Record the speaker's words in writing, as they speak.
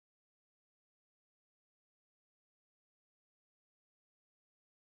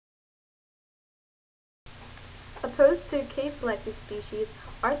Opposed to case-selected species,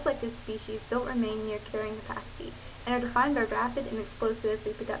 R-selected species don't remain near carrying capacity and are defined by rapid and explosive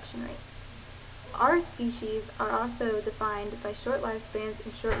reproduction rates. R species are also defined by short lifespans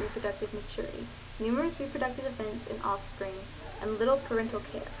and short reproductive maturity, numerous reproductive events in offspring, and little parental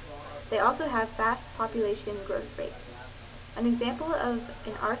care. They also have fast population growth rates. An example of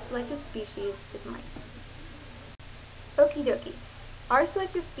an R-selected species is mice. Okie dokie.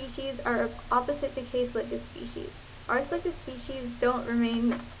 R-selected species are opposite to K-selected species. R-selected species don't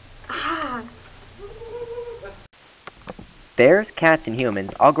remain... Bears, cats, and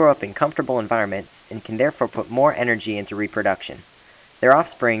humans all grow up in comfortable environments and can therefore put more energy into reproduction. Their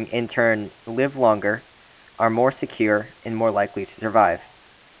offspring, in turn, live longer, are more secure, and more likely to survive.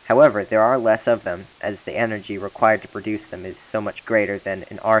 However, there are less of them, as the energy required to produce them is so much greater than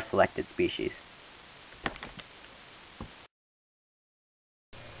an R-selected species.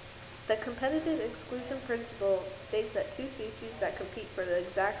 The competitive exclusion principle states that two species that compete for the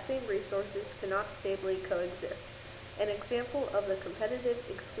exact same resources cannot stably coexist. An example of the competitive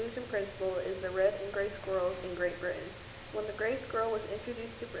exclusion principle is the red and gray squirrels in Great Britain. When the gray squirrel was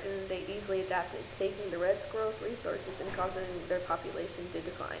introduced to Britain, they easily adapted, taking the red squirrel's resources and causing their population to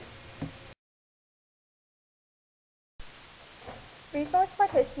decline. Resource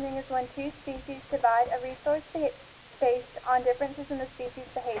partitioning is when two species divide a resource based on differences in the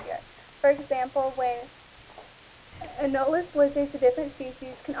species' behavior. For example, when Anolis lizards of different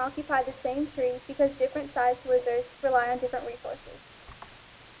species can occupy the same tree because different sized lizards rely on different resources.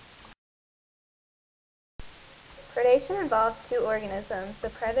 Predation involves two organisms, the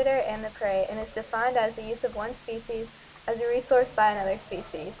predator and the prey, and is defined as the use of one species as a resource by another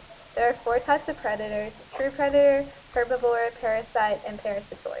species. There are 4 types of predators: true predator, herbivore, parasite, and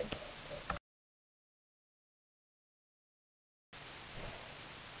parasitoid.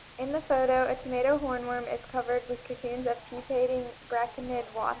 In the photo, a tomato hornworm is covered with cocoons of pupating braconid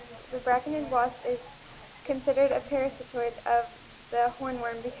wasp. The braconid wasp is considered a parasitoid of the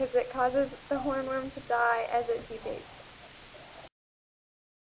hornworm because it causes the hornworm to die as it pupates.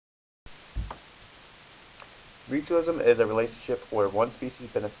 Mutualism is a relationship where one species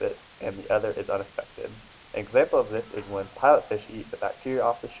benefits and the other is unaffected. An example of this is when pilotfish eat the bacteria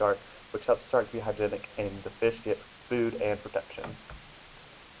off the shark, which helps the shark be hygienic and the fish get food and protection.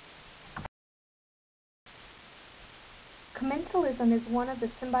 Commensalism is one of the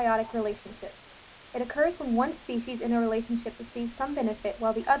symbiotic relationships. It occurs when one species in a relationship receives some benefit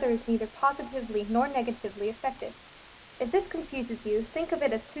while the other is neither positively nor negatively affected. If this confuses you, think of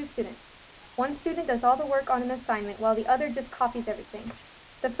it as 2 students. One student does all the work on an assignment while the other just copies everything.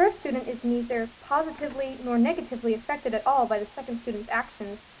 The first student is neither positively nor negatively affected at all by the second student's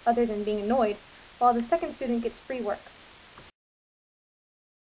actions, other than being annoyed, while the second student gets free work.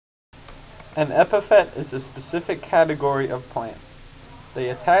 An epiphyte is a specific category of plant. They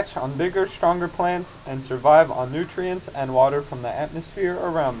attach on bigger, stronger plants and survive on nutrients and water from the atmosphere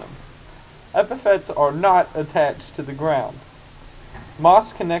around them. Epiphytes are not attached to the ground.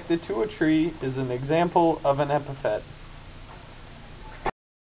 Moss connected to a tree is an example of an epiphyte.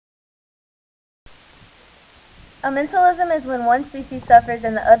 Amensalism is when one species suffers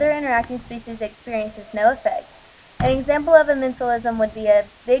and the other interacting species experiences no effect. An example of amensalism would be a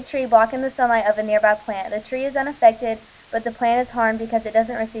big tree blocking the sunlight of a nearby plant. The tree is unaffected, but the plant is harmed because it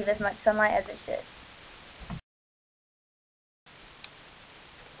doesn't receive as much sunlight as it should.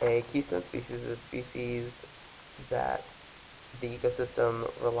 A keystone species is a species that the ecosystem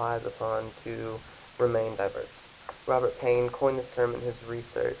relies upon to remain diverse. Robert Payne coined this term in his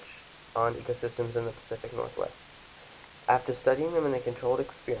research on ecosystems in the Pacific Northwest. After studying them in a controlled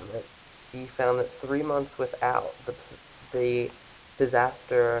experiment, he found that 3 months without the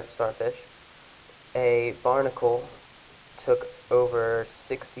disaster starfish, a barnacle took over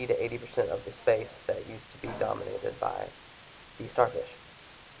 60 to 80% of the space that used to be dominated by the starfish.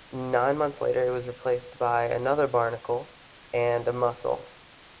 9 months later, it was replaced by another barnacle and a mussel.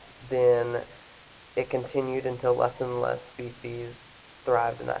 Then it continued until less and less species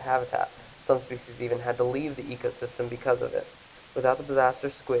thrived in that habitat. Some species even had to leave the ecosystem because of it. Without the disaster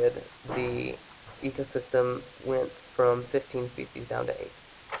squid, the ecosystem went from 15 species down to 8.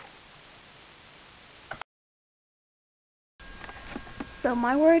 So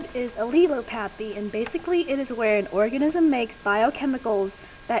my word is allelopathy, and basically it is where an organism makes biochemicals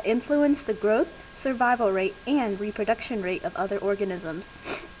that influence the growth, survival rate, and reproduction rate of other organisms.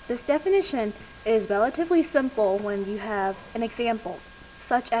 This definition is relatively simple when you have an example,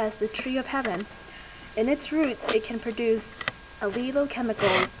 such as the tree of heaven. In its roots, it can produce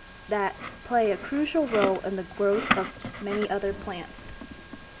allelochemicals that play a crucial role in the growth of many other plants.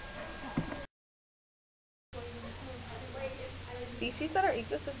 Species that are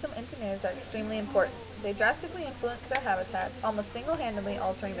ecosystem engineers are extremely important. They drastically influence their habitats, almost single-handedly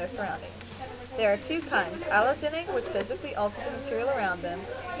altering their surroundings. There are two kinds, allogenic, which physically alter the material around them,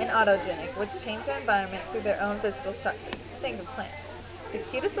 and autogenic, which change their environment through their own physical structures. Think of plants. The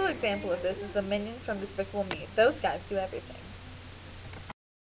cutest little example of this is the minions from Despicable Me. Those guys do everything.